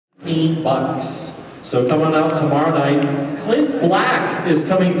$15. So come on out tomorrow night. Clint Black is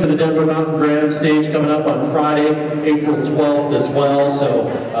coming to the Deadwood Mountain Grand stage coming up on Friday, April 12th as well. So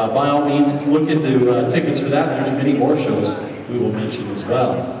by all means, look into tickets for that. There's many more shows we will mention as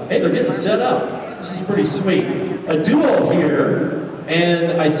well. Hey, they're getting set up. This is pretty sweet. A duo here,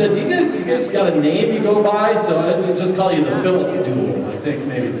 and I said, you guys got a name you go by? So I'd just call you the Philip duo, I think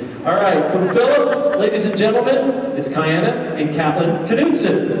maybe. All right, from Philip, ladies and gentlemen, it's Kianna and Katlin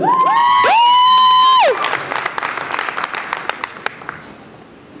Knutson.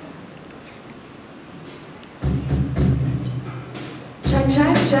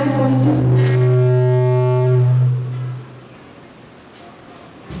 Check, 1, 2.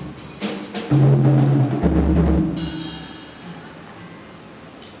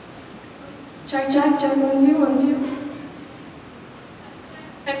 Check, 1, 2, 1, 2.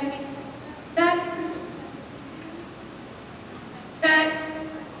 Check.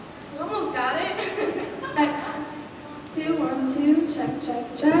 You almost got it. Check. 2, 1, 2.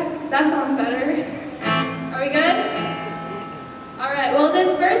 Check. That sounds better. Are we good? Alright, well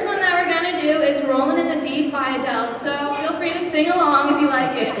this first one that we're going to do is Rolling in the Deep by Adele, so feel free to sing along if you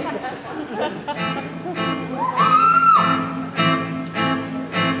like it.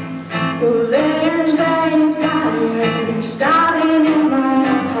 There's a fire starting in my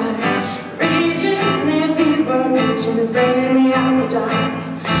heart, reaching and people reaching, it's bringing me out the dark.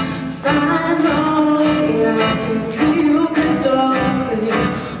 Finally I can see you crystal clear.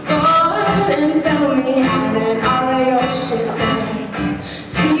 Go ahead and tell me how and all of your shit.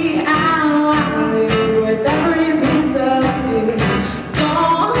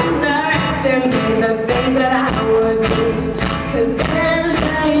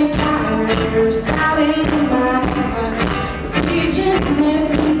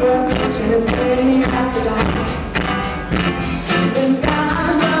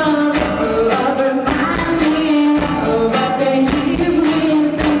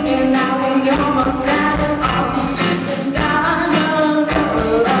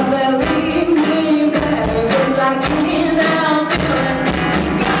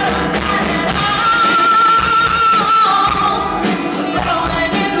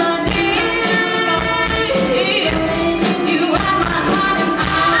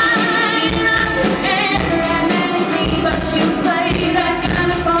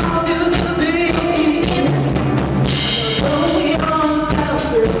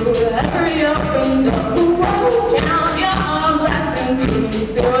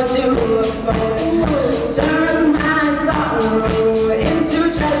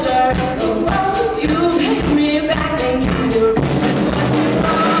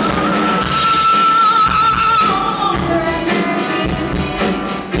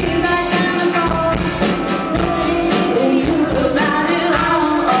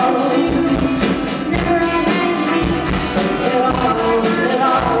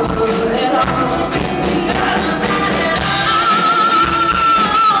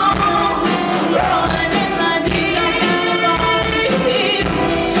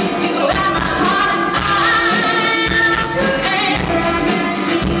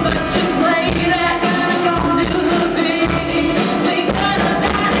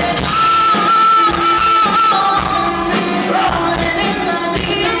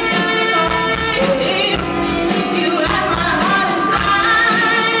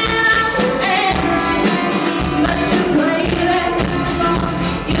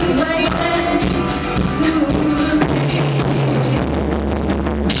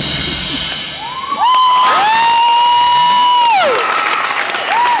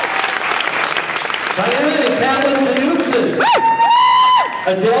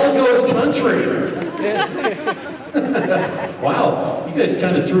 Adele goes country. Wow, you guys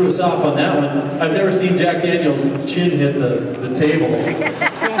kind of threw us off on that one. I've never seen Jack Daniels' chin hit the table.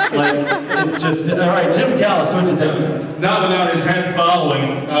 Like, it just, all right, Jim Callis, what'd you think? Not without his head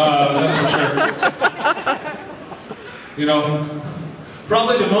following, that's for sure. You know,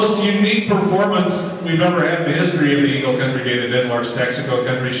 probably the most unique performance we've ever had in the history of the Eagle Country Gate at Denmark's Texaco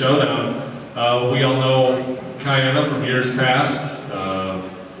Country Showdown. We all know Kianna from years past.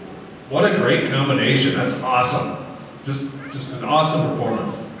 What a great combination. That's awesome. Just an awesome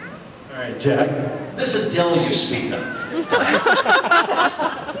performance. All right, Jack. This Adele you speak of.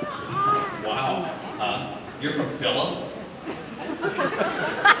 Wow. You're from Philip?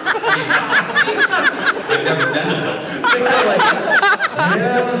 I've never been to Philip.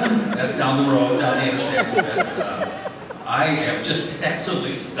 Yeah, that's down the road, down the interstate. I am just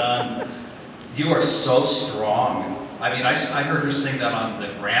absolutely stunned. You are so strong. I mean, I heard her sing that on the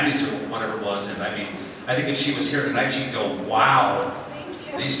Grammys or whatever it was, and I mean, I think if she was here tonight, she'd go, wow. Thank you.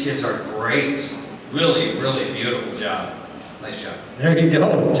 These kids are great. Really, really beautiful job. Nice job. There you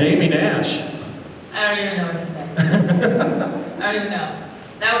go, Jamie Nash. I don't even know what to say. I don't even know.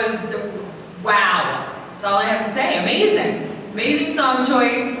 That was, wow. That's all I have to say. Amazing. Amazing song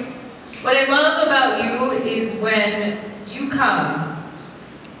choice. What I love about you is when you come,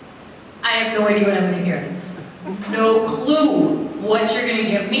 I have no idea what I'm going to hear. No clue what you're going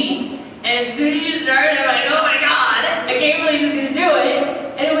to give me. And as soon as you started, I'm like, oh my God, I can't believe he's going to do it.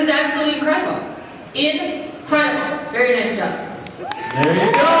 And it was absolutely incredible. Incredible. Very nice job. There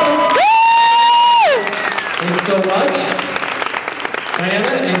you go. Thanks so much.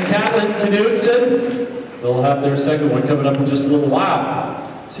 Kianna and Katlin Knutson, they'll have their second one coming up in just a little while.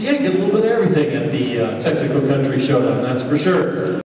 So yeah, you get a little bit of everything at the Texaco Country Showdown, that's for sure.